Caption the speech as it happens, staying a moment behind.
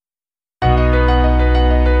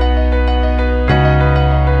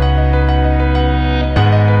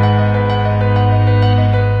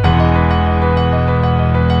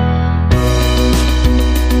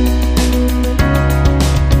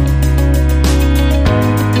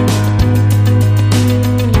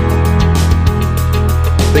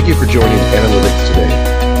Thank you for joining Analytics Today,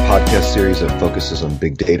 a podcast series that focuses on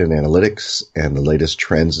big data and analytics and the latest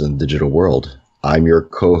trends in the digital world. I'm your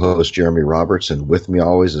co-host, Jeremy Roberts, and with me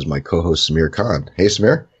always is my co-host, Samir Khan. Hey,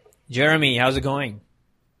 Samir. Jeremy, how's it going?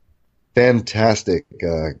 Fantastic.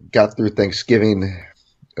 Got through Thanksgiving,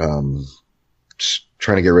 just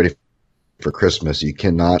trying to get ready for Christmas. You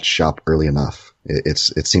cannot shop early enough.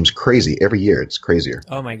 It seems crazy. Every year it's crazier.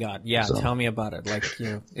 Oh my God. Yeah. So. Tell me about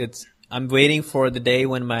it. I'm waiting for the day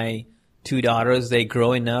when my two daughters, they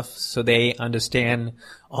grow enough so they understand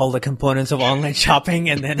all the components of online shopping,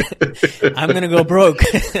 and then I'm going to go broke.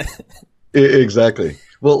 Exactly.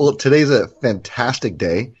 Well, today's a fantastic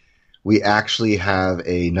day. We actually have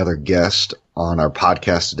another guest on our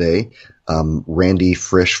podcast today, Randy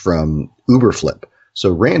Frisch from Uberflip.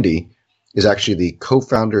 So Randy is actually the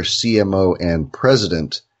co-founder, CMO, and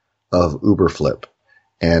president of Uberflip.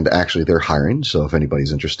 And actually they're hiring. So if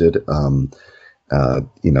anybody's interested, go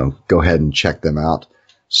ahead and check them out.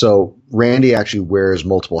 So Randy actually wears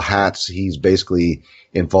multiple hats. He's basically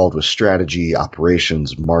involved with strategy,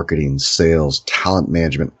 operations, marketing, sales, talent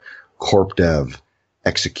management, corp dev,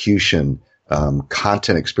 execution,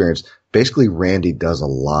 content experience. Basically, Randy does a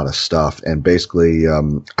lot of stuff. And basically,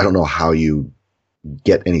 I don't know how you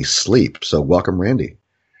get any sleep. So welcome, Randy.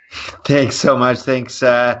 Thanks so much. Thanks.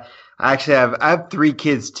 Actually, I have three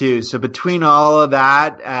kids too. So between all of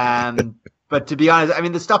that, but to be honest, I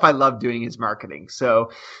mean, the stuff I love doing is marketing. So,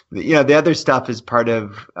 the other stuff is part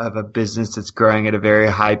of a business that's growing at a very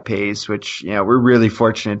high pace, which, we're really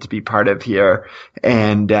fortunate to be part of here.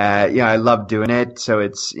 And, I love doing it. So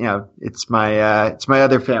it's my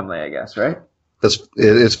other family, I guess, right?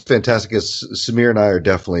 It's fantastic. Samir and I are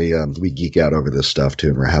definitely, we geek out over this stuff too,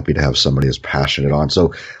 and we're happy to have somebody as passionate on.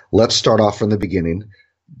 So let's start off from the beginning.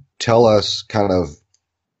 Tell us kind of,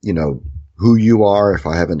 who you are, if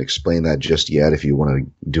I haven't explained that just yet, if you want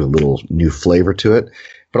to do a little new flavor to it.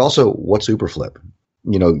 But also, what's Uberflip?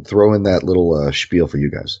 Throw in that little spiel for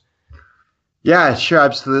you guys. Yeah, sure,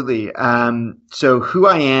 absolutely. So who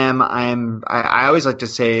I am, I always like to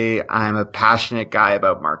say I'm a passionate guy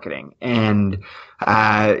about marketing. And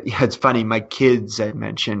it's funny, my kids, I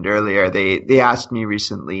mentioned earlier, they asked me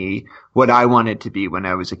recently what I wanted to be when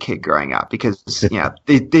I was a kid growing up, because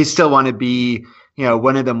they still want to be,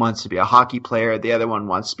 one of them wants to be a hockey player, the other one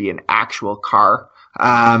wants to be an actual car.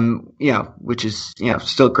 Which is,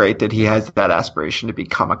 still great that he has that aspiration to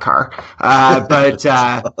become a car. But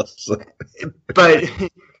I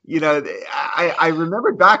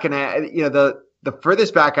remembered back, and the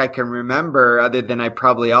furthest back I can remember, other than I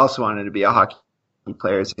probably also wanted to be a hockey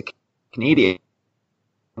player as a Canadian,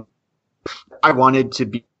 I wanted to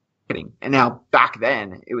be. And now back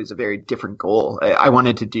then it was a very different goal. I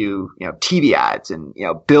wanted to do, TV ads and,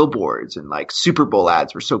 billboards, and like Super Bowl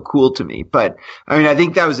ads were so cool to me. But I mean, I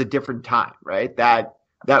think that was a different time, right? That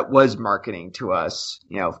was marketing to us,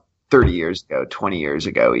 30 years ago, 20 years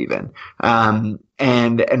ago even. And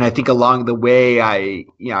I think along the way, I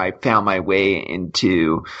found my way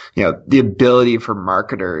into, the ability for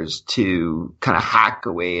marketers to kind of hack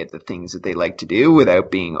away at the things that they like to do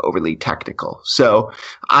without being overly technical. So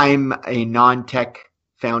I'm a non-tech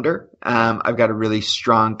founder. I've got a really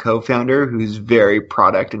strong co-founder who's very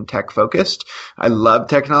product and tech focused. I love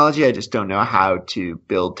technology. I just don't know how to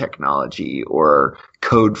build technology or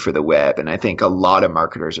code for the web. And I think a lot of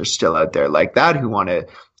marketers are still out there like that, who want to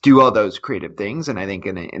do all those creative things. And I think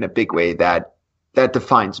in a big way that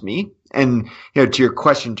defines me. And, to your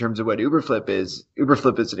question in terms of what Uberflip is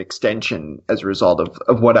an extension as a result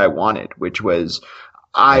of what I wanted, which was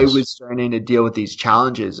I was starting to deal with these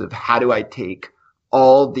challenges of how do I take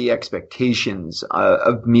all the expectations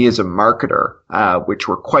of me as a marketer, which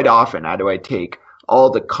were quite often, how do I take all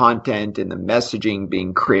the content and the messaging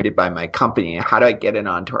being created by my company, and how do I get it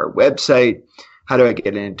onto our website? How do I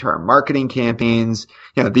get it into our marketing campaigns?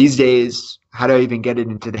 These days, how do I even get it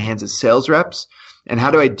into the hands of sales reps? And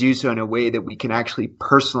how do I do so in a way that we can actually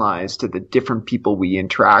personalize to the different people we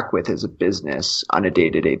interact with as a business on a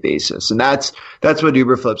day-to-day basis? And that's what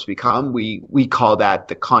Uberflip's become. We call that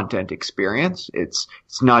the content experience. It's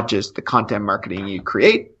not just the content marketing you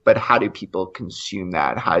create, but how do people consume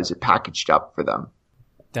that? How is it packaged up for them?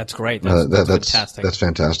 That's great. That's fantastic. That's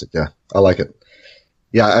fantastic. Yeah, I like it.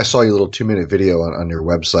 Yeah, I saw your little 2-minute video on your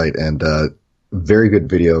website, and very good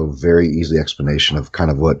video, very easy explanation of kind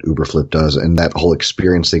of what Uberflip does and that whole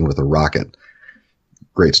experience thing with a rocket.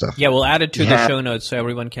 Great stuff. Yeah, we'll add it to the show notes so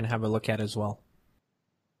everyone can have a look at as well.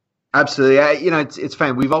 Absolutely. It's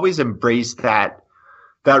fine. We've always embraced that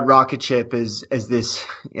rocket ship as this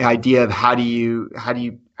idea of how do you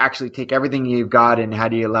actually take everything you've got and how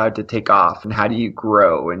do you allow it to take off and how do you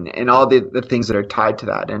grow and all the things that are tied to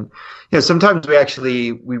that. And, sometimes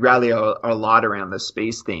we rally a lot around the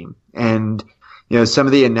space theme. And, some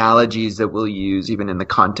of the analogies that we'll use even in the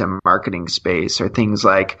content marketing space are things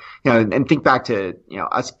like, and think back to,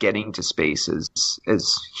 us getting to space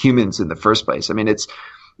as humans in the first place. I mean, it's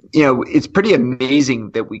pretty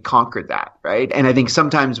amazing that we conquered that, right? And I think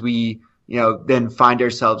sometimes we, then find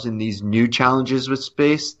ourselves in these new challenges with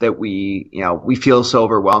space that we feel so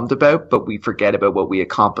overwhelmed about, but we forget about what we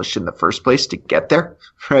accomplished in the first place to get there,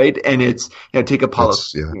 right? And it's, take Apollo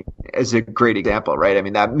as a great example, right? I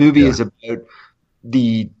mean, that movie is about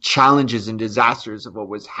the challenges and disasters of what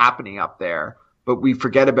was happening up there, but we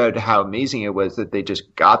forget about how amazing it was that they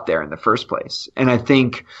just got there in the first place. And I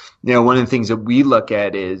think, one of the things that we look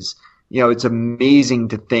at is, it's amazing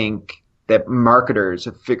to think that marketers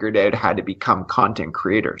have figured out how to become content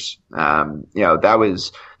creators. That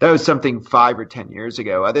was something 5 or 10 years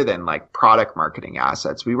ago, other than like product marketing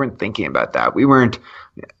assets. We weren't thinking about that. We weren't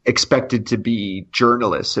expected to be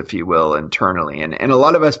journalists, if you will, internally. And a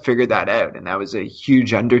lot of us figured that out. And that was a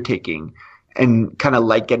huge undertaking. And kind of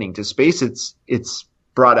like getting to space, it's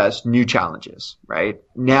brought us new challenges, right?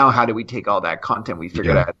 Now, how do we take all that content we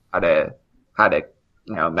figured out how to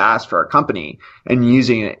mass for our company and use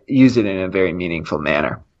it in a very meaningful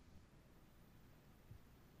manner?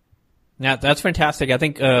 Now, that's fantastic. I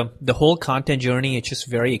think the whole content journey is just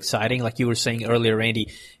very exciting. Like you were saying earlier,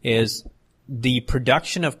 Randy, is the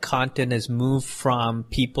production of content has moved from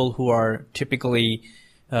people who are typically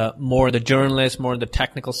more the journalists, more the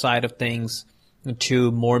technical side of things,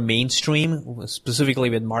 to more mainstream, specifically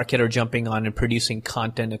with marketer jumping on and producing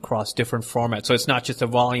content across different formats. So it's not just a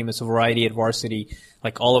volume, it's a variety at Varsity,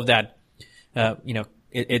 like all of that,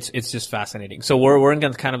 it's just fascinating. So we're in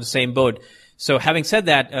kind of the same boat. So having said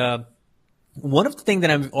that, one of the things that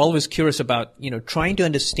I'm always curious about, trying to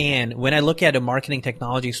understand when I look at a marketing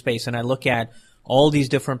technology space and I look at all these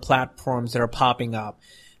different platforms that are popping up,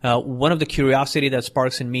 one of the curiosity that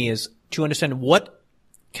sparks in me is to understand what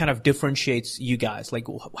kind of differentiates you guys. Like,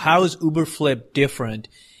 how is Uberflip different,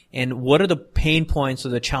 and what are the pain points or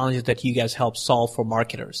the challenges that you guys help solve for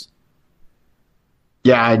marketers?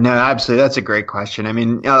 Yeah, no, absolutely. That's a great question. I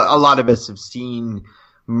mean, a lot of us have seen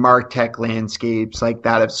MarTech landscapes like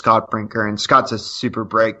that of Scott Brinker, and Scott's a super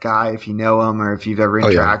bright guy if you know him or if you've ever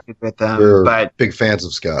interacted with him. We're big fans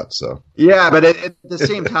of Scott, so. Yeah, but at the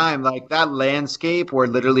same time, like that landscape where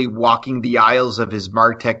literally walking the aisles of his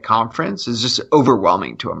MarTech conference is just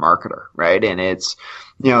overwhelming to a marketer, right? And it's,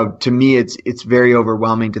 to me, it's very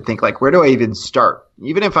overwhelming to think like, where do I even start?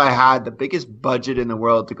 Even if I had the biggest budget in the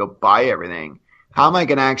world to go buy everything, how am I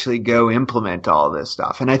going to actually go implement all this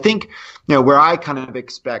stuff? And I think, where I kind of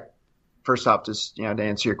expect, first off, just, to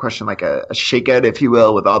answer your question, like a shakeout, if you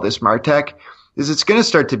will, with all this MarTech, is it's going to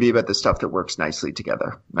start to be about the stuff that works nicely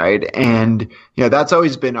together, right? And, that's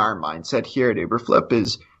always been our mindset here at Uberflip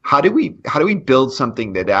is how do we build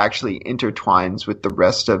something that actually intertwines with the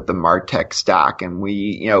rest of the MarTech stack? And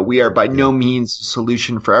we are by no means a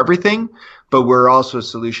solution for everything, but we're also a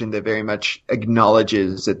solution that very much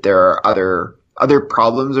acknowledges that there are other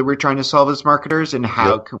problems that we're trying to solve as marketers, and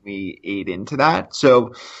how can we aid into that?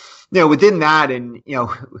 So, within that, and,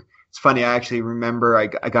 it's funny, I actually remember I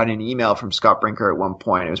got an email from Scott Brinker at one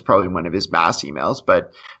point. It was probably one of his mass emails,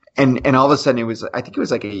 but, and all of a sudden I think it was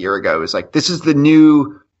like a year ago. It was like, this is the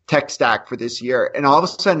new tech stack for this year. And all of a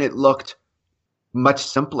sudden it looked much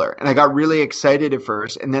simpler. And I got really excited at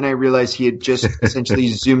first. And then I realized he had just essentially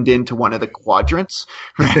zoomed into one of the quadrants,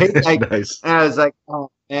 right? Like, nice. And I was like,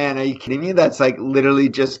 oh man, are you kidding me? That's like literally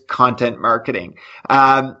just content marketing.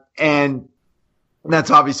 And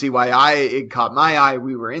that's obviously why it caught my eye.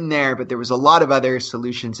 We were in there, but there was a lot of other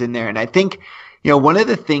solutions in there. And I think, one of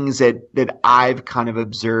the things that I've kind of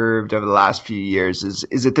observed over the last few years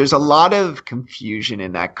is that there's a lot of confusion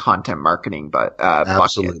in that content marketing,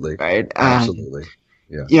 absolutely, bucket, right? Absolutely.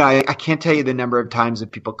 Yeah. I can't tell you the number of times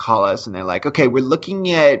that people call us and they're like, okay, we're looking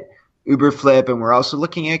at Uberflip and we're also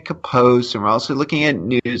looking at Kapos and we're also looking at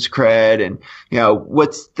NewsCred and,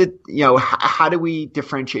 what's the, how do we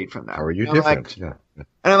differentiate from that? How are you different? Like,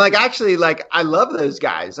 and I'm like, actually, like, I love those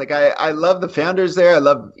guys. Like, I love the founders there. I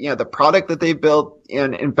love, the product that they built.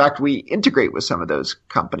 And in fact, we integrate with some of those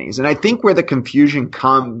companies. And I think where the confusion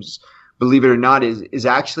comes, believe it or not, is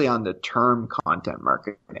actually on the term content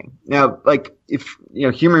marketing. Now, like, if,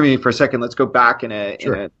 humor me for a second, let's go back in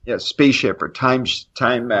a spaceship or time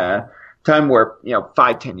warp,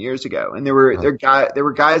 5-10 years ago. And there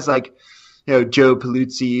were guys like, Joe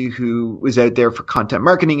Paluzzi, who was out there for Content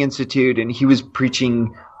Marketing Institute, and he was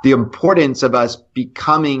preaching the importance of us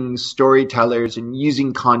becoming storytellers and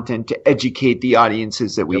using content to educate the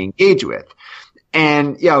audiences that we engage with.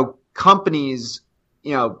 And, companies,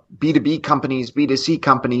 B2B companies, B2C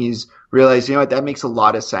companies realize, that makes a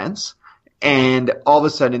lot of sense. And all of a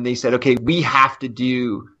sudden they said, okay, we have to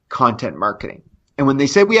do content marketing. And when they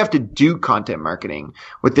said we have to do content marketing,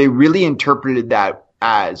 what they really interpreted that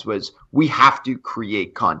as was we have to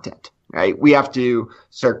create content, right? We have to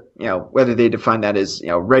start, whether they define that as,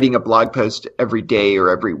 writing a blog post every day or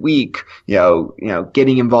every week,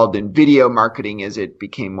 getting involved in video marketing as it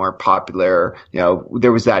became more popular.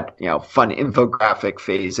 There was that, fun infographic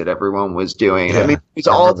phase that everyone was doing. Yeah, it's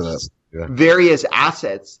all these various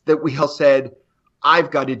assets that we all said,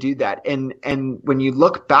 I've got to do that. And when you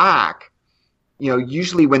look back,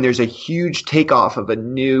 usually when there's a huge takeoff of a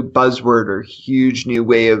new buzzword or huge new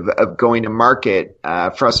way of going to market,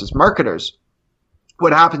 for us as marketers,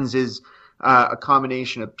 what happens is a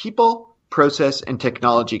combination of people, process, and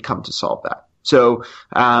technology come to solve that. So,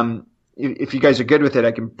 if you guys are good with it,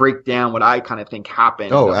 I can break down what I kind of think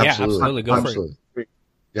happened. Oh, absolutely. Yeah, absolutely. Go for it.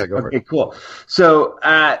 Yeah, go for it. Okay, cool. So,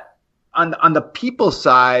 on the people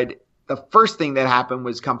side, the first thing that happened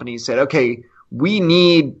was companies said, okay, we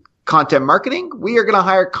need content marketing. We are going to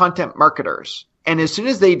hire content marketers. And as soon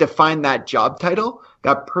as they define that job title,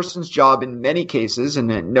 that person's job in many cases,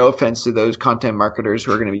 and no offense to those content marketers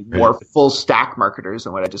who are going to be more full stack marketers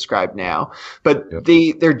than what I described now, but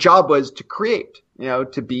their job was to create,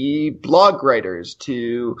 to be blog writers,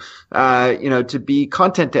 to be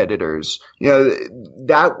content editors.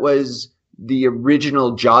 That was the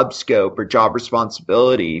original job scope or job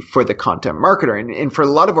responsibility for the content marketer. And for a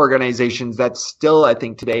lot of organizations, that's still, I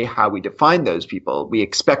think, today how we define those people. We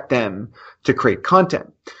expect them to create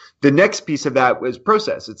content. The next piece of that was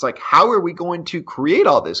process. It's like, how are we going to create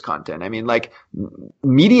all this content? I mean, like,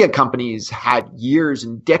 media companies had years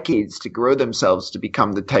and decades to grow themselves to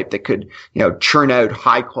become the type that could, churn out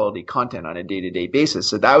high quality content on a day-to-day basis.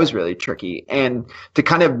 So that was really tricky. And to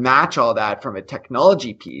kind of match all that from a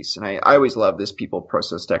technology piece, and I always love this people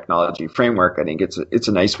process technology framework. I think it's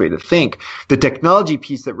a nice way to think. The technology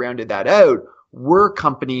piece that rounded that out were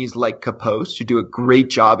companies like Kapost, who do a great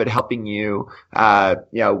job at helping you,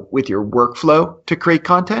 with your workflow to create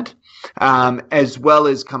content, as well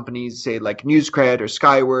as companies say like Newscred or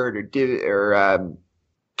Skyward or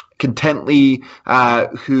Contently,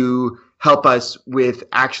 who help us with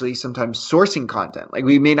actually sometimes sourcing content. Like,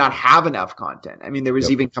 we may not have enough content. I mean, there was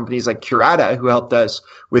even companies like Curata who helped us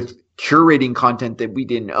with curating content that we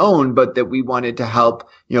didn't own, but that we wanted to help,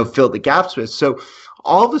 fill the gaps with. So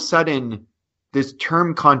all of a sudden, this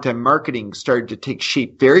term content marketing started to take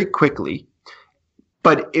shape very quickly,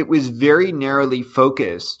 but it was very narrowly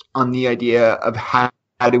focused on the idea of how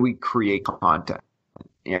do we create content?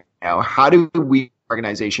 How do we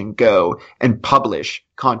organization go and publish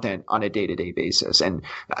content on a day-to-day basis? And,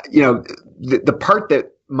 the part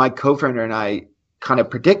that my co-founder and I kind of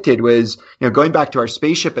predicted was, going back to our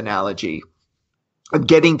spaceship analogy, of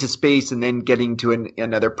getting to space and then getting to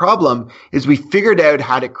another problem, is we figured out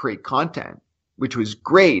how to create content, which was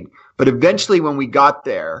great. But eventually when we got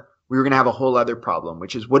there, we were going to have a whole other problem,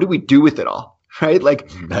 which is, what do we do with it all? Right? Like,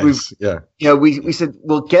 nice. We said,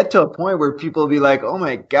 we'll get to a point where people will be like, oh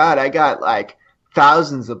my God, I got like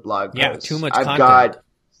thousands of blog posts. Yeah, too much content.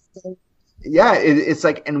 It's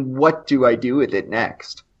like, and what do I do with it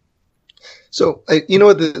next? So,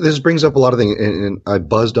 this brings up a lot of things, and I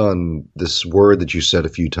buzzed on this word that you said a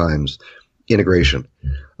few times, integration.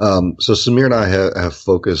 So Samir and I have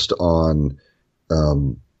focused on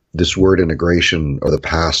this word integration over the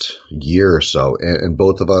past year or so, and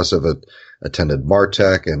both of us have attended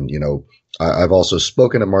Martech, and I've also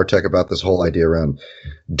spoken at Martech about this whole idea around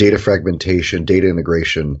data fragmentation, data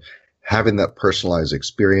integration, having that personalized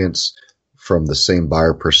experience from the same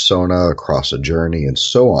buyer persona across a journey and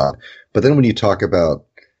so on. But then when you talk about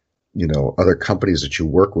other companies that you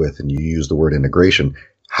work with and you use the word integration,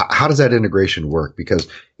 how does that integration work? Because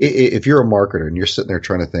if you're a marketer and you're sitting there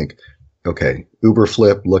trying to think, okay,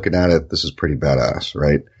 Uberflip, looking at it, this is pretty badass,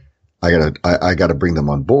 right? I gotta bring them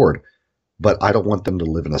on board, but I don't want them to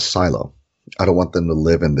live in a silo. I don't want them to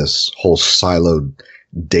live in this whole siloed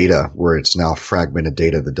data where it's now fragmented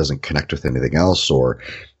data that doesn't connect with anything else, or,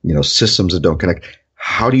 systems that don't connect.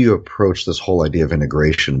 How do you approach this whole idea of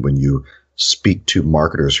integration when you speak to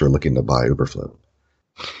marketers who are looking to buy Uberflip?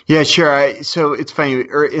 Yeah, sure. So it's funny.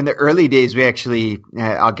 In the early days, we actually,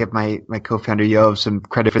 I'll give my co-founder Yoav some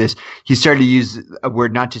credit for this. He started to use a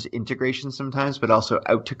word, not just integration sometimes, but also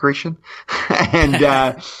outegration. And,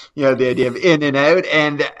 the idea of in and out.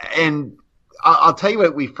 And I'll tell you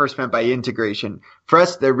what we first meant by integration. For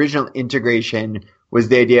us, the original integration was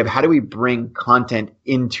the idea of how do we bring content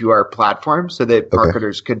into our platform so that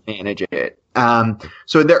marketers could manage it.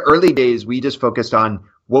 So in the early days, we just focused on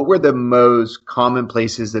what were the most common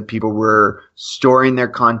places that people were storing their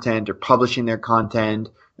content or publishing their content.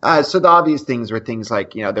 So the obvious things were things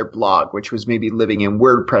like, their blog, which was maybe living in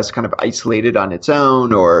WordPress kind of isolated on its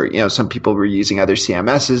own, or, some people were using other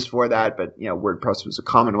CMSs for that, but, WordPress was a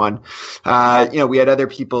common one. We had other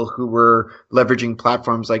people who were leveraging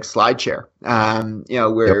platforms like SlideShare,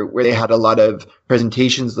 where they had a lot of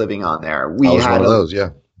presentations living on there. I was one of those, yeah.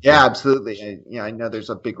 Yeah, absolutely. I know there's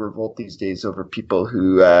a big revolt these days over people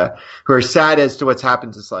who are sad as to what's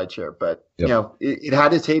happened to SlideShare, but it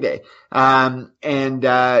had its heyday. Beyond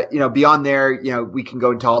there, we can go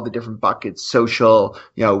into all the different buckets, social,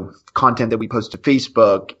 content that we post to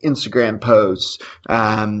Facebook, Instagram posts.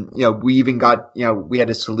 We even got, we had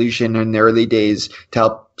a solution in the early days to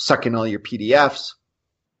help suck in all your PDFs,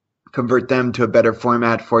 convert them to a better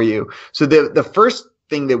format for you. So the first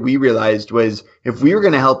thing that we realized was if we were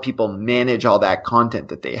going to help people manage all that content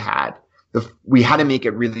that they had, we had to make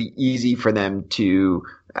it really easy for them to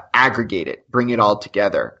aggregate it, bring it all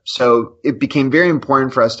together. So it became very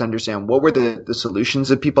important for us to understand what were the solutions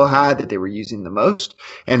that people had that they were using the most,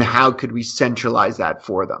 and how could we centralize that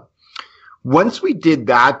for them. Once we did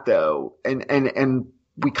that though, and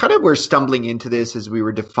we kind of were stumbling into this as we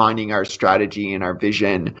were defining our strategy and our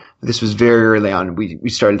vision. This was very early on. We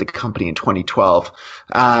started the company in 2012.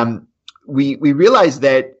 We realized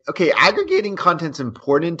that, okay, aggregating content's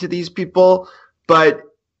important to these people, but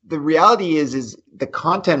the reality is the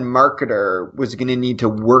content marketer was going to need to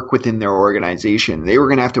work within their organization. They were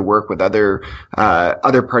going to have to work with other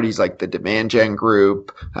parties like the demand gen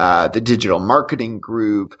group, the digital marketing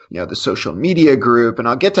group, the social media group. And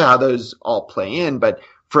I'll get to how those all play in. But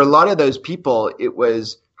for a lot of those people, it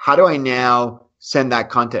was, how do I now send that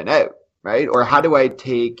content out? Right? Or how do I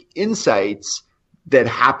take insights that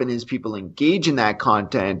happen as people engage in that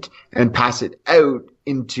content and pass it out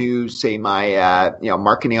into, say, my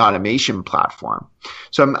marketing automation platform.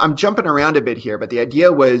 So I'm jumping around a bit here, but the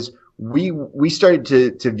idea was we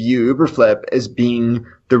started to view Uberflip as being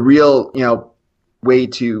the real way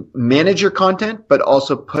to manage your content, but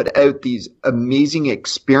also put out these amazing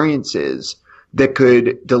experiences that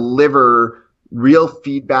could deliver real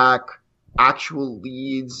feedback, actual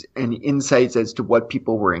leads, and insights as to what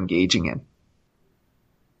people were engaging in.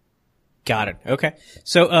 Got it. Okay.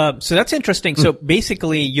 So that's interesting. So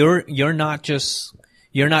basically you're not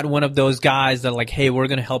one of those guys that like, hey, we're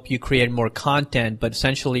going to help you create more content, but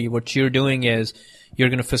essentially what you're doing is you're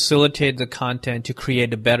going to facilitate the content to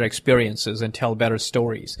create better experiences and tell better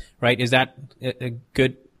stories, right? Is that a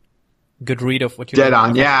good read of what you're doing? Dead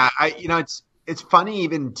on. Yeah. It's funny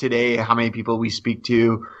even today how many people we speak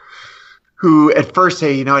to who at first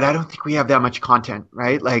say, I don't think we have that much content,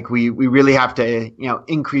 right? Like we really have to,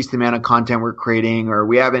 increase the amount of content we're creating, or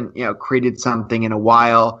we haven't, created something in a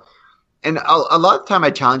while. And a lot of the time I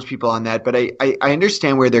challenge people on that, but I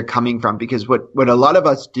understand where they're coming from, because what a lot of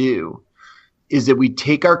us do is that we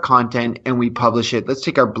take our content and we publish it. Let's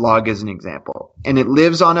take our blog as an example. And it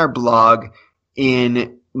lives on our blog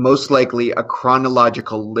in most likely a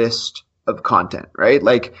chronological list of content, right?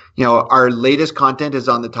 Like, our latest content is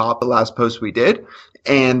on the top of the last post we did.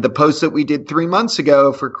 And the post that we did 3 months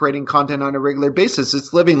ago for creating content on a regular basis,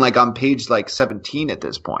 it's living like on page like 17 at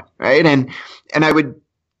this point, right? And I would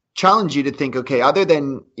challenge you to think, okay, other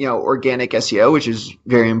than, organic SEO, which is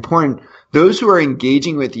very important, those who are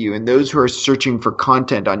engaging with you and those who are searching for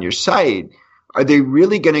content on your site, are they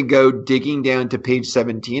really going to go digging down to page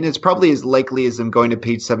 17? It's probably as likely as them going to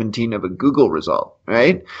page 17 of a Google result,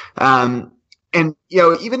 right? And,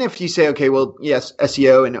 even if you say, okay, well, yes,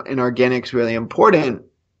 SEO and organic's really important,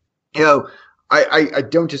 I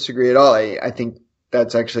don't disagree at all. I think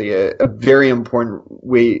that's actually a very important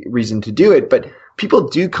reason to do it. But people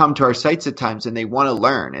do come to our sites at times and they want to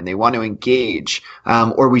learn and they want to engage,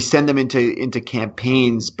 or we send them into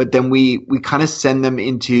campaigns, but then we kind of send them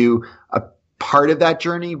into a part of that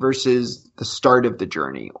journey versus the start of the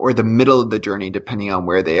journey or the middle of the journey, depending on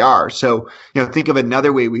where they are. So, think of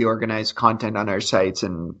another way we organize content on our sites.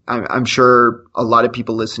 And I'm sure a lot of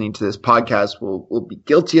people listening to this podcast will be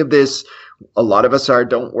guilty of this. A lot of us are,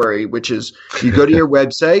 don't worry, which is you go to your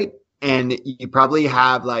website and you probably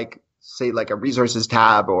have say a resources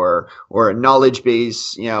tab or a knowledge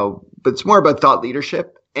base, but it's more about thought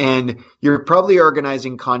leadership. And you're probably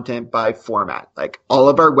organizing content by format. Like all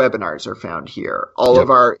of our webinars are found here. All of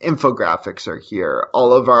our infographics are here.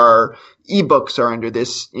 All of our ebooks are under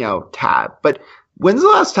this, tab. But when's the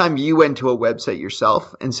last time you went to a website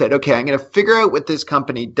yourself and said, okay, I'm going to figure out what this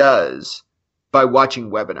company does by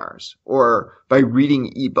watching webinars or by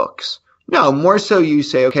reading ebooks. No, more so you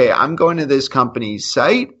say, okay, I'm going to this company's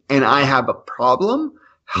site and I have a problem.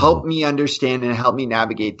 Help me understand and help me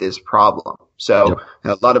navigate this problem. So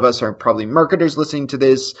a lot of us are probably marketers listening to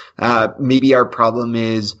this. Maybe our problem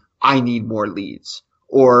is I need more leads,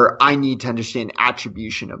 or I need to understand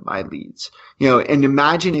attribution of my leads. And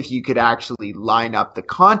imagine if you could actually line up the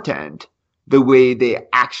content the way they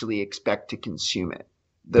actually expect to consume it.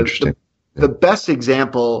 The best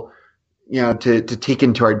example, to take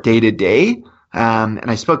into our day to day. And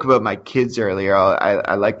I spoke about my kids earlier.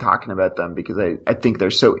 I like talking about them because I think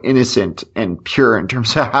they're so innocent and pure in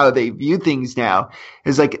terms of how they view things now.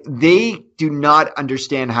 Is like they do not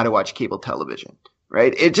understand how to watch cable television,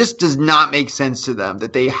 right? It just does not make sense to them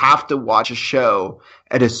that they have to watch a show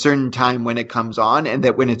at a certain time when it comes on, and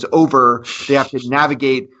that when it's over, they have to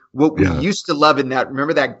navigate what we used to love in that.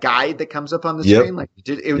 Remember that guide that comes up on the screen? Like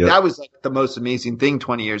that was like the most amazing thing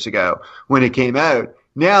 20 years ago when it came out.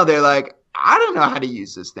 Now they're like, I don't know how to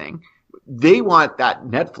use this thing. They want that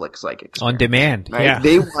Netflix-like experience. On demand. Right? Yeah.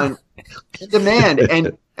 They want on demand.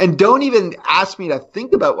 And don't even ask me to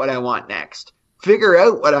think about what I want next. Figure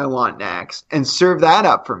out what I want next and serve that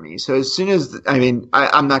up for me. So as soon as,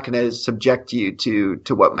 I'm not going to subject you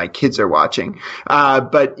to what my kids are watching.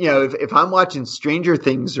 But if I'm watching Stranger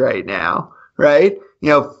Things right now, right,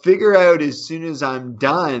 figure out as soon as I'm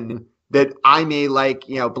done that I may like,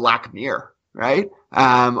 Black Mirror, right?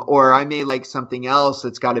 Or I may like something else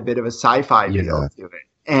that's got a bit of a sci-fi feel to it.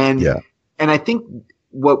 And I think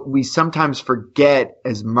what we sometimes forget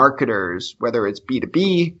as marketers, whether it's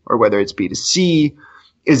B2B or whether it's B2C,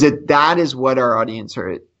 is that is what our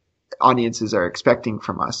audiences are expecting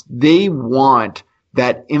from us. They want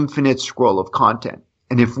that infinite scroll of content.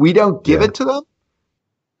 And if we don't give it to them,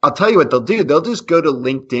 I'll tell you what they'll do. They'll just go to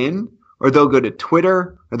LinkedIn, or they'll go to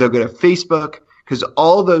Twitter, or they'll go to Facebook, because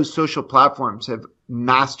all those social platforms have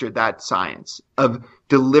mastered that science of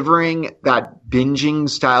delivering that binging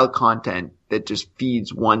style content that just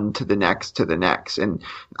feeds one to the next to the next. And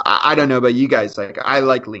I don't know about you guys. Like, I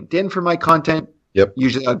like LinkedIn for my content. Yep.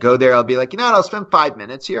 Usually I'll go there. I'll be like, I'll spend 5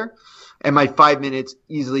 minutes here. And my 5 minutes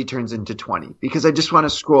easily turns into 20 because I just want to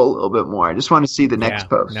scroll a little bit more. I just want to see the next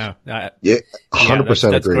post. 100%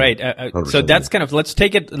 that's agree. Great. 100% so that's kind of, let's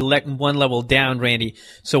take it one level down, Randy.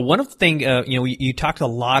 So one of the things, you talked a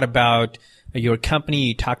lot about your company.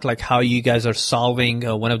 You talked like how you guys are solving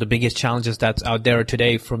one of the biggest challenges that's out there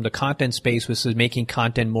today from the content space, which is making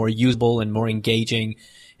content more usable and more engaging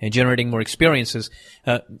and generating more experiences.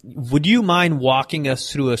 Would you mind walking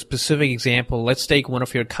us through a specific example? Let's take one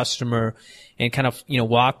of your customer and kind of,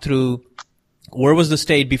 walk through where was the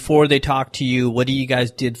state before they talked to you? What do you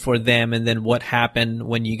guys did for them? And then what happened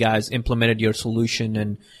when you guys implemented your solution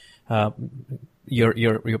and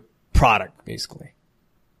your product, basically?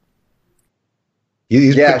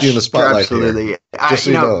 He's put you in the spotlight. Absolutely. Here. Just so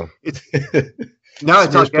you know. No,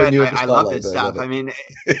 it's all good. I love this stuff. I mean,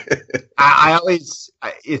 I always,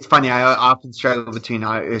 it's funny. I often struggle between,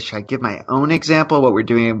 should I give my own example, what we're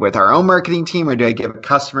doing with our own marketing team, or do I give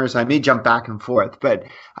customers? I may jump back and forth, but,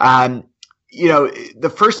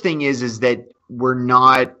 the first thing is that we're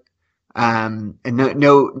not, and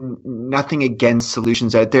nothing against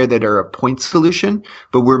solutions out there that are a point solution,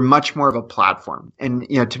 but we're much more of a platform. And,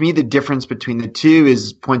 to me, the difference between the two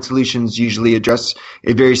is point solutions usually address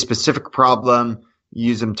a very specific problem,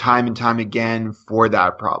 use them time and time again for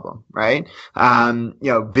that problem, right?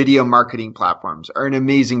 Video marketing platforms are an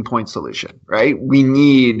amazing point solution, right? We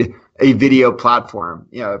need a video platform.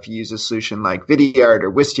 If you use a solution like Vidyard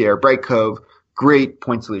or Wistia or Brightcove, great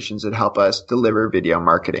point solutions that help us deliver video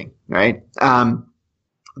marketing, right?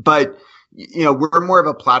 But we're more of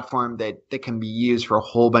a platform that can be used for a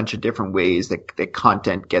whole bunch of different ways that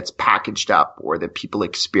content gets packaged up or that people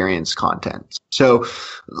experience content. So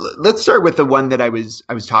let's start with the one that I was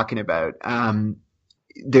talking about.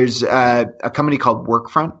 There's a company called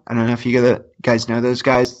Workfront. I don't know if you guys know those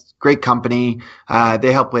guys. Great company.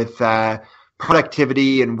 They help with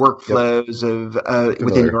productivity and workflows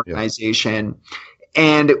within an organization.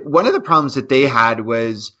 And one of the problems that they had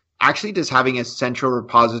was actually just having a central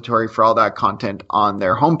repository for all that content on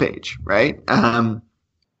their homepage, right?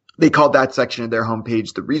 They called that section of their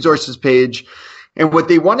homepage the resources page. And what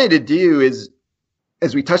they wanted to do is,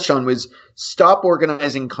 as we touched on, was stop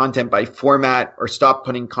organizing content by format, or stop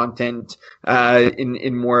putting content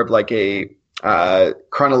in more of like a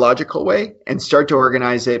chronological way, and start to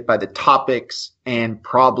organize it by the topics and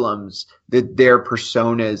problems that their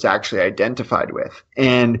persona is actually identified with.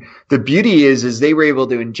 And the beauty is they were able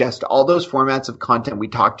to ingest all those formats of content we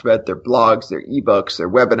talked about, their blogs, their ebooks, their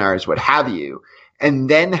webinars, what have you, and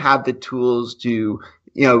then have the tools to,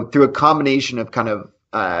 through a combination of kind of,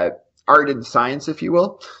 art and science, if you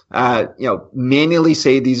will, manually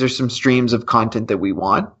say these are some streams of content that we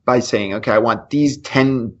want by saying, okay, I want these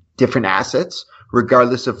 10 different assets,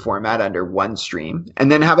 regardless of format, under one stream,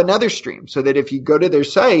 and then have another stream so that if you go to their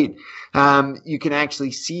site, you can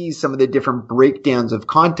actually see some of the different breakdowns of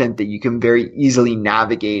content that you can very easily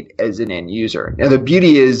navigate as an end user. Now, the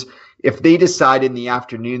beauty is if they decide in the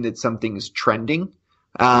afternoon that something's trending,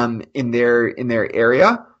 in their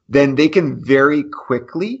area, then they can very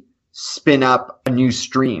quickly spin up a new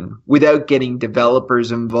stream without getting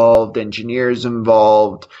developers involved, engineers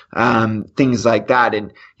involved, things like that.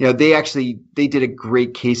 And, they did a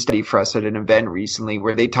great case study for us at an event recently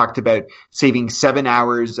where they talked about saving 7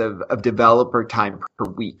 hours of developer time per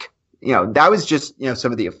week. That was just,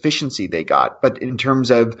 some of the efficiency they got. But in terms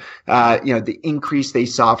of, the increase they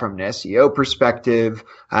saw from an SEO perspective,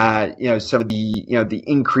 some of the, the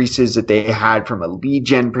increases that they had from a lead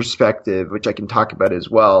gen perspective, which I can talk about as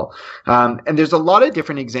well. And there's a lot of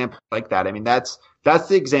different examples like that. I mean, that's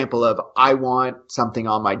the example of I want something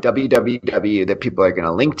on my www that people are going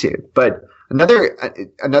to link to. But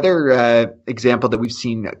another example that we've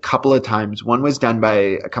seen a couple of times, one was done by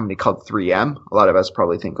a company called 3M. A lot of us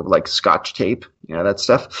probably think of like Scotch tape, that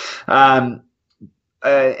stuff. And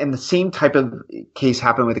the same type of case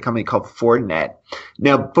happened with a company called Fortinet.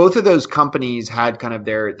 Now, both of those companies had kind of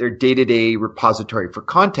their day-to-day repository for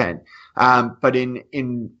content. But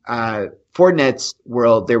in Fortinet's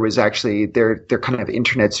world, there was actually their kind of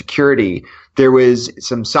internet security. There was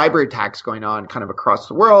some cyber attacks going on kind of across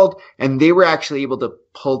the world, and they were actually able to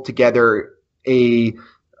pull together a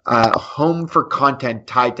home for content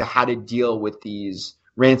tied to how to deal with these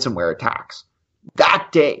ransomware attacks. That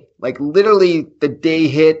day, like literally the day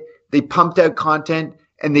hit, they pumped out content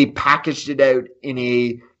and they packaged it out in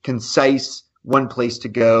a concise one place to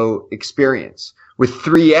go experience. With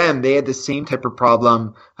 3M, they had the same type of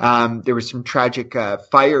problem. There was some tragic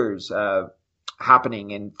fires happening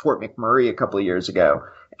in Fort McMurray a couple of years ago.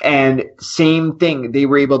 And same thing, they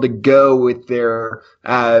were able to go with their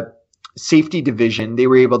safety division. They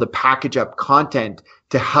were able to package up content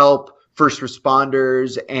to help first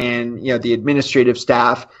responders and the administrative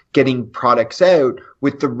staff getting products out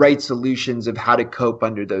with the right solutions of how to cope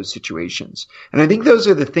under those situations. And I think those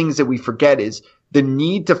are the things that we forget is the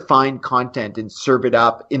need to find content and serve it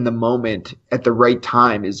up in the moment at the right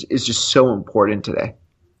time is just so important today.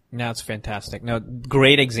 That's fantastic. Now,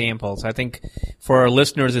 great examples. I think for our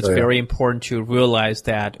listeners, it's very important to realize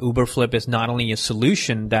that Uberflip is not only a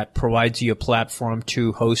solution that provides you a platform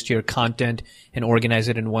to host your content and organize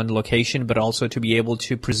it in one location, but also to be able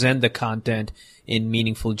to present the content in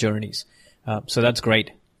meaningful journeys. So that's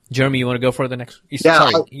great. Jeremy, you want to go for the next?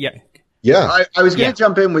 Yeah. I was going to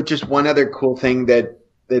jump in with just one other cool thing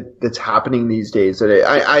that's happening these days.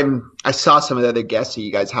 That I saw some of the other guests that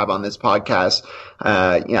you guys have on this podcast.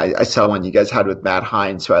 I saw one you guys had with Matt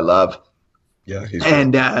Hines, who I love. Yeah.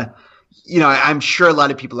 And, I'm sure a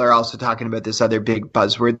lot of people are also talking about this other big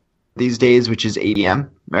buzzword these days, which is ABM,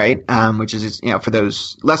 right? Which is, for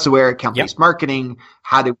those less aware, account-based marketing.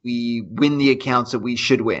 How do we win the accounts that we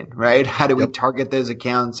should win, right? How do we target those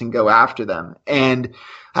accounts and go after them? And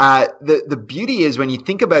the beauty is when you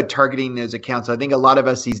think about targeting those accounts, I think a lot of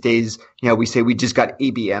us these days, we say we just got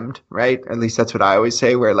ABM'd, right? At least that's what I always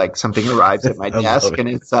say, where like something arrives at my desk and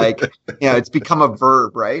it's like, it's become a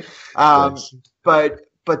verb, right? Yes. But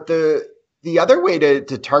the other way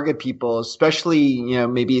to target people, especially,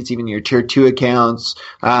 maybe it's even your tier 2 accounts,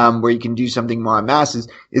 where you can do something more en masse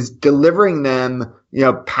is delivering them,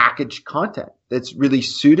 packaged content that's really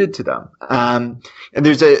suited to them. And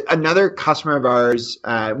there's another customer of ours,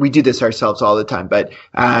 we do this ourselves all the time, but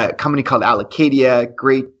a company called Allocadia,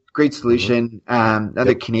 great solution,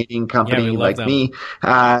 another Canadian company like them. me.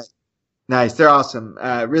 Nice. They're awesome.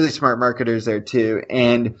 Really smart marketers there too.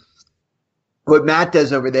 And what Matt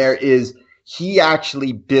does over there is he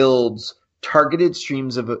actually builds targeted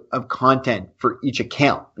streams of content for each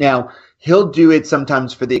account. Now, he'll do it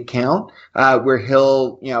sometimes for the account, where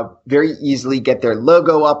he'll, very easily get their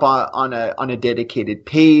logo up on a dedicated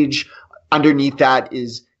page. Underneath that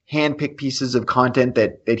is handpicked pieces of content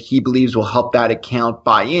that he believes will help that account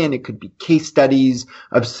buy in. It could be case studies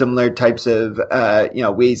of similar types of,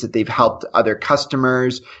 ways that they've helped other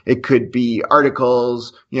customers. It could be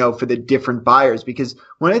articles, for the different buyers. Because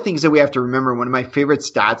one of the things that we have to remember, one of my favorite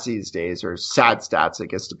stats these days, or sad stats, I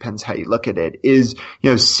guess depends how you look at it, is,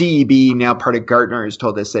 CEB, now part of Gartner, has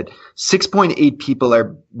told us that 6.8 people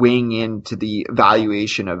are weighing into the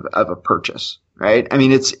evaluation of a purchase. right? I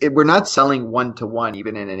mean, we're not selling one to one,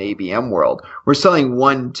 even in an ABM world. We're selling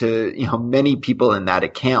one to, many people in that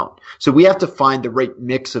account. So we have to find the right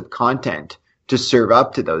mix of content to serve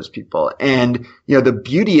up to those people. And, the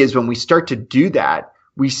beauty is when we start to do that,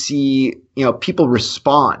 we see, people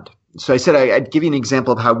respond. So I said I'd give you an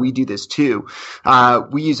example of how we do this too.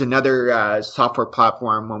 We use another software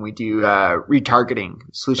platform when we do retargeting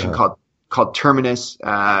solution called Terminus.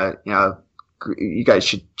 You guys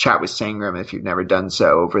should chat with Sangram if you've never done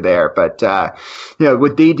so over there. But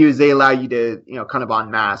what they do is they allow you to kind of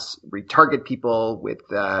en masse retarget people with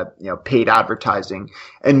paid advertising.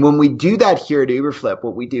 And when we do that here at Uberflip,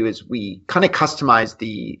 what we do is we kind of customize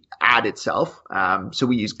the ad itself. So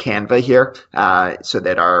we use Canva here so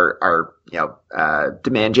that our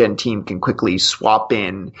demand gen team can quickly swap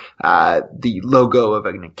in the logo of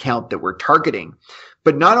an account that we're targeting.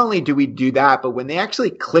 But not only do we do that, but when they actually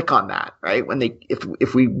click on that, right?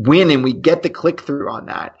 If we win and we get the click through on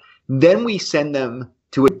that, then we send them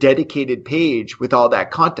to a dedicated page with all that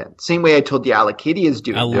content. Same way I told you Allocadia is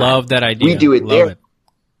doing. I love that idea. We do it love there. It.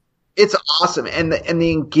 It's awesome. And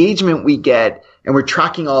the engagement we get, and we're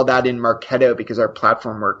tracking all that in Marketo because our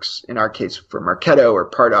platform works, in our case, for Marketo or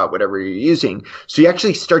Pardot, whatever you're using. So you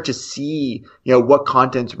actually start to see, what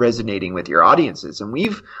content's resonating with your audiences. And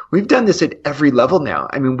we've done this at every level now.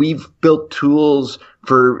 I mean, we've built tools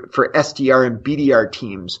for SDR and BDR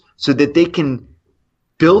teams so that they can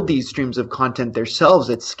build these streams of content themselves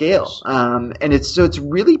at scale. And it's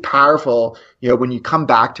really powerful, when you come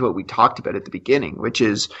back to what we talked about at the beginning, which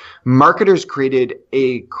is marketers created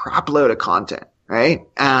a crap load of content, right?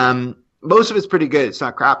 Most of it's pretty good. It's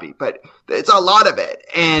not crappy, but it's a lot of it.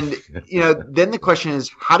 And, then the question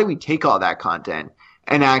is, how do we take all that content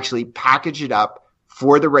and actually package it up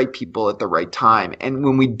for the right people at the right time? And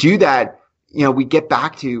when we do that, we get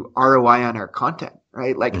back to ROI on our content.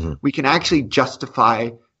 Right? Like we can actually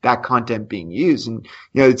justify that content being used. And,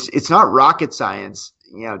 it's not rocket science,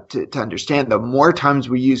 to understand the more times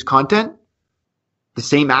we use content, the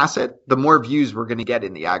same asset, the more views we're going to get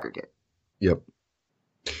in the aggregate. Yep.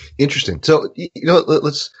 Interesting. So,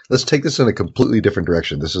 let's take this in a completely different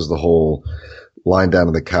direction. This is the whole lying down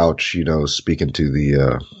on the couch, speaking to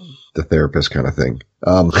the therapist kind of thing.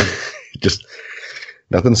 Just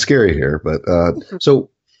nothing scary here, but, so,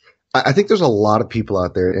 I think there's a lot of people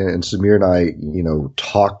out there, and Samir and I,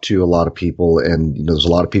 talk to a lot of people, and there's a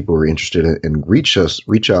lot of people who are interested in reach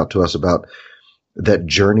out to us about that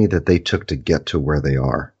journey that they took to get to where they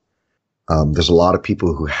are. There's a lot of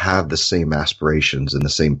people who have the same aspirations and the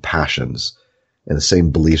same passions and the same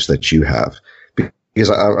beliefs that you have. Because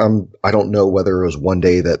I don't know whether it was one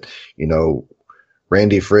day that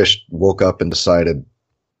Randy Frisch woke up and decided,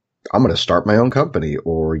 I'm going to start my own company,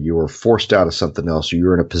 or you were forced out of something else, or you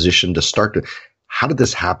were in a position to start to. How did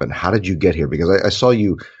this happen? How did you get here? Because I saw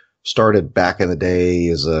you started back in the day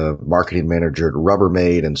as a marketing manager at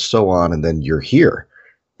Rubbermaid and so on, and then you're here.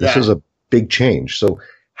 This is a big change. So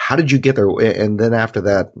how did you get there? And then after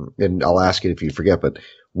that, and I'll ask you if you forget, but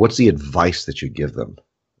what's the advice that you give them?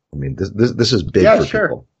 I mean, this is big for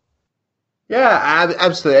people. Yeah,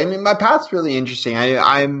 absolutely. I mean, my path's really interesting.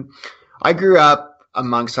 I grew up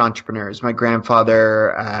amongst entrepreneurs. My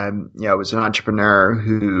grandfather, was an entrepreneur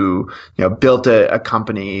who, built a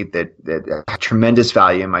company that had tremendous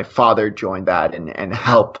value. And my father joined that and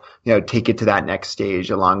helped, take it to that next stage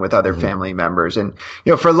along with other family members. And,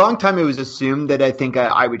 for a long time, it was assumed that I think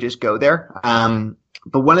I would just go there.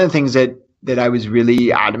 But one of the things that I was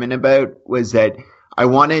really adamant about was that I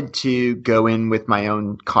wanted to go in with my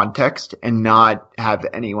own context and not have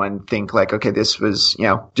anyone think like, okay, this was,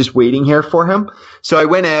 just waiting here for him. So I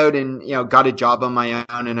went out and, got a job on my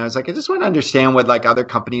own, and I was like, I just want to understand what like other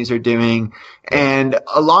companies are doing. And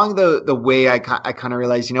along the way, I kind of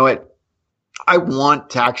realized, you know what? I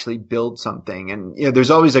want to actually build something. And,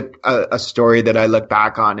 there's always a story that I look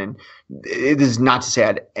back on, and it is not to say I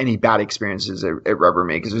had any bad experiences at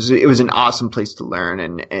Rubbermaid, because it was an awesome place to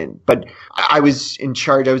learn. But I was in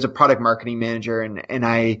charge. I was a product marketing manager, and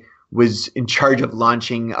I was in charge of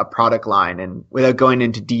launching a product line. And without going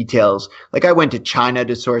into details, like I went to China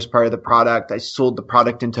to source part of the product. I sold the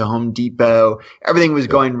product into Home Depot. Everything was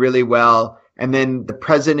going really well. And then the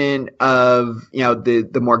president of,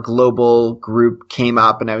 the more global group came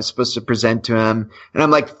up, and I was supposed to present to him. And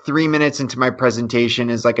I'm like 3 minutes into my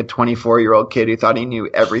presentation as like a 24-year-old kid who thought he knew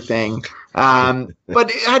everything. But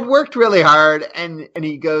it had worked really hard. And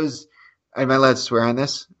he goes, am I allowed to swear on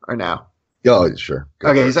this or no? Oh, sure.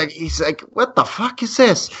 Okay. He's like, what the fuck is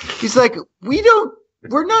this? He's like,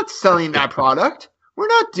 we're not selling that product. We're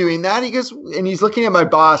not doing that. He goes, and he's looking at my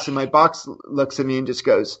boss, and my boss looks at me and just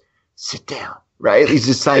goes, sit down. right? He's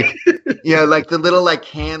just like, like the little like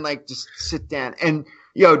hand, like just sit down. And,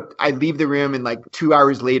 I leave the room and like 2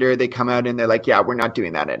 hours later they come out and they're like, yeah, we're not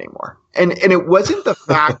doing that anymore. And it wasn't the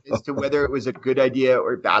fact as to whether it was a good idea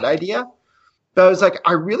or a bad idea, but I was like,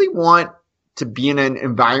 I really want to be in an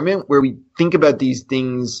environment where we think about these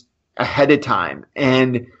things ahead of time.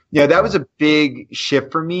 And, that was a big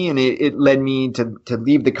shift for me. And it led me to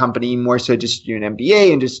leave the company more so just do an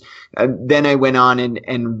MBA and then I went on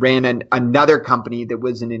and ran another company that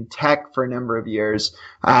was in tech for a number of years.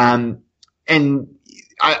 And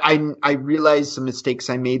I realized some mistakes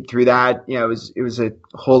I made through that. It was a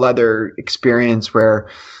whole other experience where,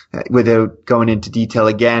 without going into detail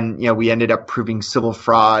again, we ended up proving civil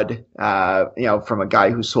fraud, from a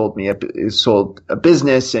guy who sold a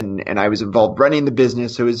business and I was involved running the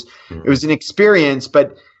business. It was an experience,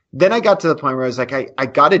 but then I got to the point where I was like, I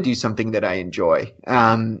got to do something that I enjoy.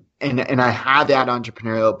 And I had that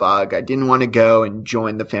entrepreneurial bug. I didn't want to go and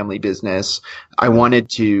join the family business. I wanted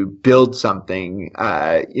to build something,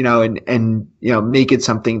 and make it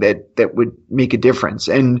something that would make a difference.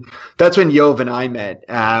 And that's when Yov and I met.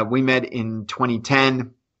 We met in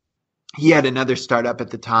 2010. He had another startup at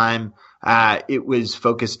the time. It was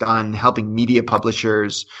focused on helping media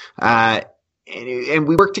publishers, and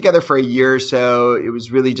we worked together for a year or so. It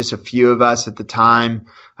was really just a few of us at the time.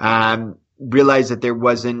 Realized that there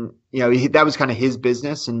wasn't, that was kind of his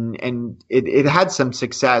business and it had some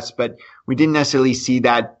success, but we didn't necessarily see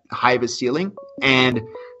that high of a ceiling. And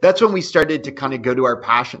that's when we started to kind of go to our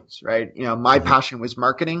passions, right? My passion was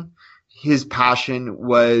marketing. His passion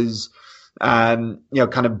was, kind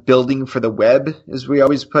of building for the web, as we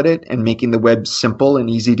always put it, and making the web simple and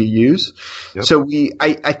easy to use. Yep. So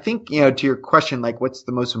I think, to your question, like what's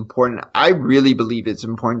the most important? I really believe it's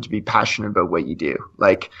important to be passionate about what you do.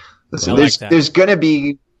 Like, listen, there's going to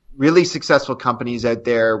be really successful companies out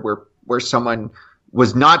there where someone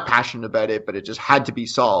was not passionate about it, but it just had to be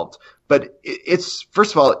solved. But it's,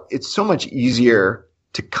 first of all, it's so much easier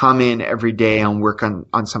to come in every day and work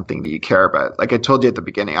on something that you care about. Like I told you at the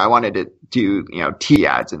beginning, I wanted to do, TV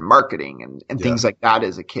ads and marketing and things like that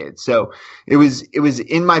as a kid. So it was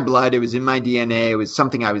in my blood. It was in my DNA. It was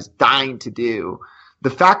something I was dying to do. The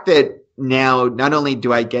fact that now not only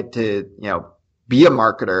do I get to, be a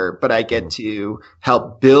marketer, but I get to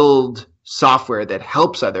help build software that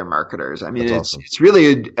helps other marketers. I mean, it's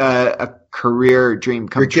really a career dream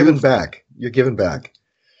come true. You're giving back.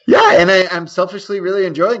 Yeah, and I'm selfishly really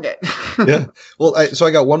enjoying it. Yeah. Well, so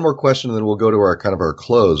I got one more question, and then we'll go to our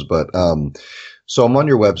close. But so I'm on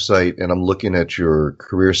your website, and I'm looking at your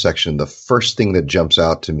career section. The first thing that jumps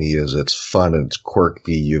out to me is it's fun and it's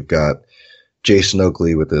quirky. You've got Jason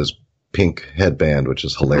Oakley with his pink headband, which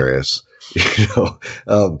is hilarious.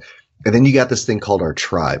 And then you got this thing called our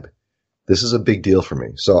tribe. This is a big deal for me.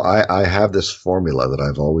 So I have this formula that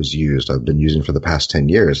I've always used. I've been using for the past 10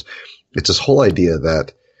 years. It's this whole idea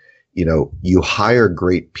that, you hire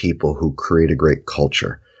great people who create a great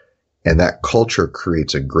culture, and that culture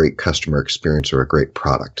creates a great customer experience or a great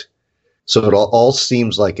product. So it all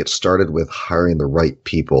seems like it started with hiring the right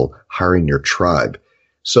people, hiring your tribe.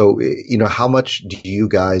 So, how much do you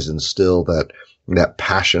guys instill that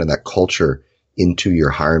passion and that culture into your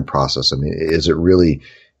hiring process? I mean, is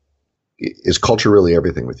culture really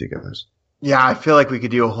everything with you guys? Yeah, I feel like we could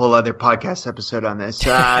do a whole other podcast episode on this.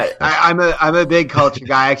 I'm a big culture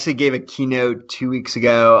guy. I actually gave a keynote 2 weeks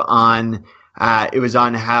ago on, it was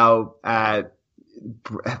on how,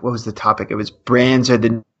 what was the topic? It was brands are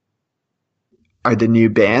the new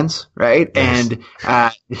bands, right? Yes.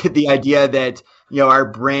 And, the idea that, our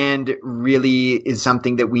brand really is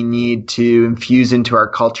something that we need to infuse into our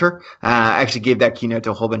culture. I actually gave that keynote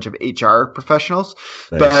to a whole bunch of HR professionals,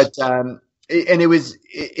 nice. But, and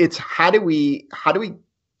it's how do we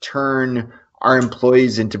turn our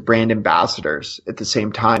employees into brand ambassadors at the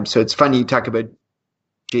same time? So it's funny you talk about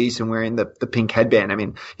Jason wearing the pink headband. I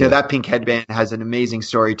mean, that pink headband has an amazing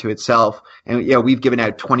story to itself. And, we've given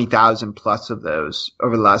out 20,000 plus of those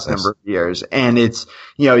over the last number of years. And it's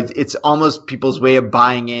almost people's way of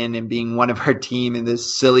buying in and being one of our team in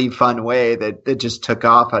this silly, fun way that just took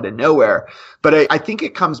off out of nowhere. But I think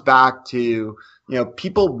it comes back to,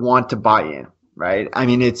 people want to buy in, right? I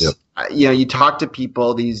mean, it's, you talk to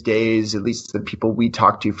people these days, at least the people we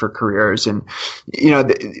talk to for careers, and,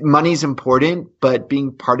 money's important, but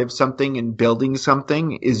being part of something and building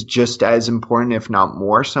something is just as important, if not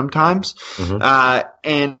more sometimes. Mm-hmm.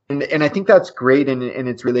 And I think that's great and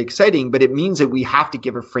it's really exciting, but it means that we have to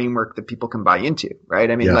give a framework that people can buy into,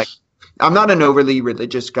 right? I mean, I'm not an overly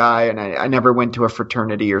religious guy, and I never went to a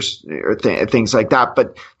fraternity or things like that.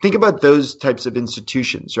 But think about those types of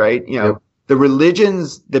institutions, right? the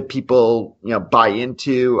religions that people, buy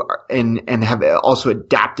into and have also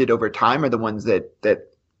adapted over time are the ones that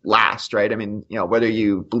last, right? I mean, whether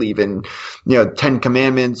you believe in, 10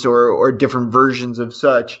 commandments or different versions of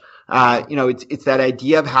such, it's that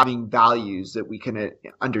idea of having values that we can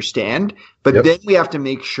understand, but then we have to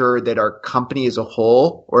make sure that our company as a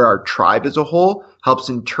whole or our tribe as a whole helps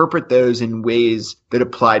interpret those in ways that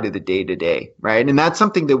apply to the day to day, right? And that's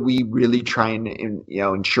something that we really try and,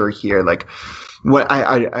 ensure here. Like what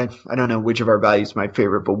I don't know which of our values is my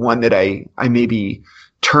favorite, but one that I maybe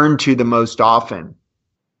turn to the most often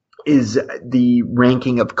is the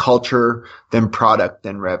ranking of culture, then product,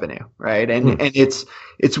 then revenue, right? And it's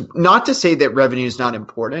not to say that revenue is not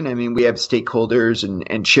important. I mean, we have stakeholders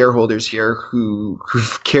and shareholders here who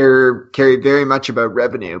care very much about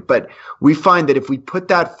revenue, but we find that if we put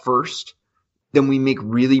that first, then we make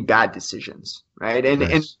really bad decisions, right? And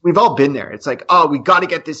Nice. and we've all been there. It's like, oh, we got to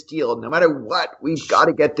get this deal. No matter what, we've got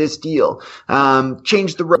to get this deal.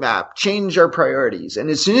 Change the roadmap, change our priorities.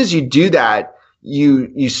 And as soon as you do that,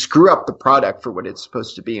 you screw up the product for what it's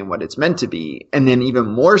supposed to be and what it's meant to be. And then even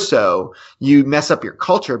more so, you mess up your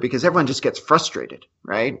culture because everyone just gets frustrated,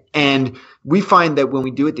 right? And we find that when we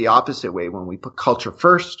do it the opposite way, when we put culture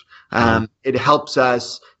first, it helps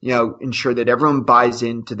us, ensure that everyone buys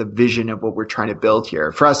into the vision of what we're trying to build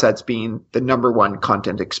here. For us, that's being the number one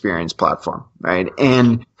content experience platform, right?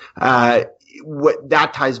 And, what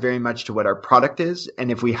that ties very much to what our product is.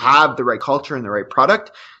 And if we have the right culture and the right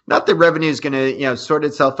product, not that revenue is going to, sort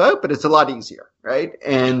itself out, but it's a lot easier, right?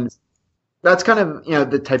 And that's kind of,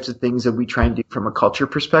 the types of things that we try and do from a culture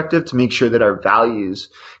perspective to make sure that our values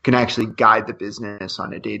can actually guide the business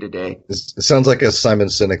on a day to day. It sounds like a Simon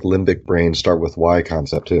Sinek limbic brain start with why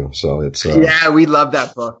concept too. So it's yeah, we love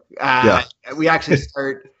that book. We actually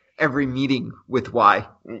start every meeting with why,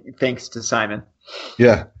 thanks to Simon.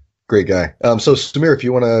 Yeah. Great guy. So Samir, if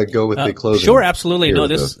you want to go with the closing. Sure, absolutely. No,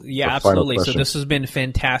 the absolutely. So question. this has been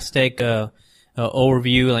fantastic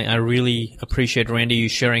overview. Like, I really appreciate Randy you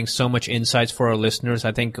sharing so much insights for our listeners.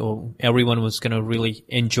 I think everyone was going to really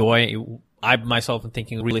enjoy. I myself am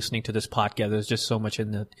thinking re-listening to this podcast. There's just so much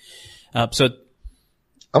in it. So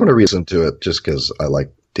I'm going to listen to it just because I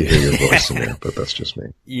like to hear your voice, Samir, but that's just me.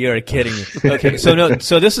 You're kidding me. Okay.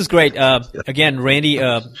 So this is great. Again, Randy,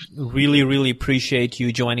 really, really appreciate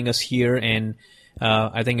you joining us here. And,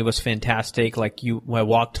 I think it was fantastic. Like I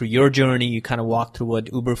walked through your journey. You kind of walked through what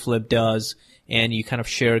Uberflip does, and you kind of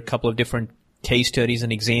share a couple of different case studies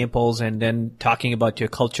and examples, and then talking about your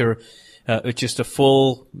culture. It's just a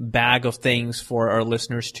full bag of things for our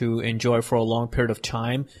listeners to enjoy for a long period of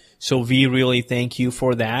time. So we really thank you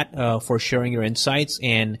for that, for sharing your insights.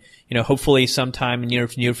 And, hopefully sometime in near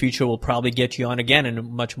future, we'll probably get you on again in a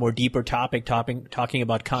much more deeper topic, talking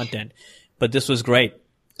about content. But this was great.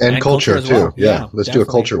 And culture as too. well. Yeah. Let's do a definitely.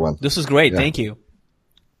 culture one. This is great. Yeah. Thank you.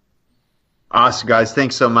 Awesome, guys.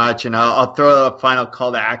 Thanks so much. And I'll throw a final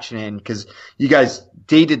call to action in because you guys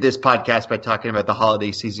dated this podcast by talking about the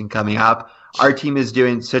holiday season coming up. Our team is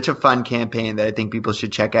doing such a fun campaign that I think people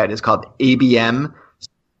should check out. It's called ABM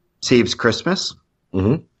Saves Christmas.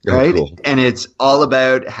 Mm-hmm. Yeah, Right. cool. And it's all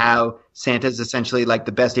about how Santa's essentially like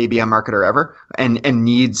the best ABM marketer ever and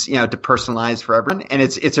needs, to personalize for everyone. And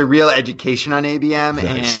it's a real education on ABM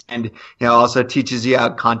Nice. and also teaches you how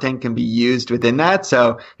content can be used within that.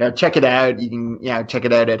 So, check it out. You can, check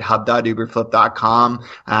it out at hub.uberflip.com.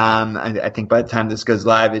 I think by the time this goes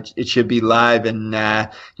live, it should be live and,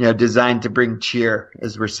 designed to bring cheer,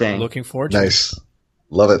 as we're saying. Looking forward to it. Nice.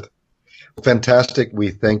 Love it. Fantastic. We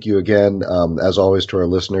thank you again. As always, to our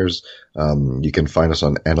listeners, you can find us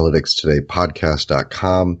on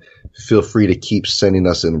analyticstodaypodcast.com. Feel free to keep sending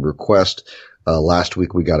us in requests. Last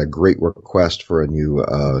week, we got a great request for a new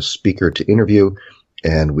speaker to interview,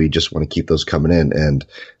 and we just want to keep those coming in. And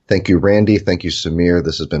thank you, Randy. Thank you, Samir.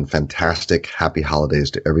 This has been fantastic. Happy holidays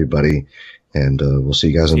to everybody, and we'll see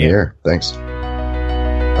you guys in the air. Thanks.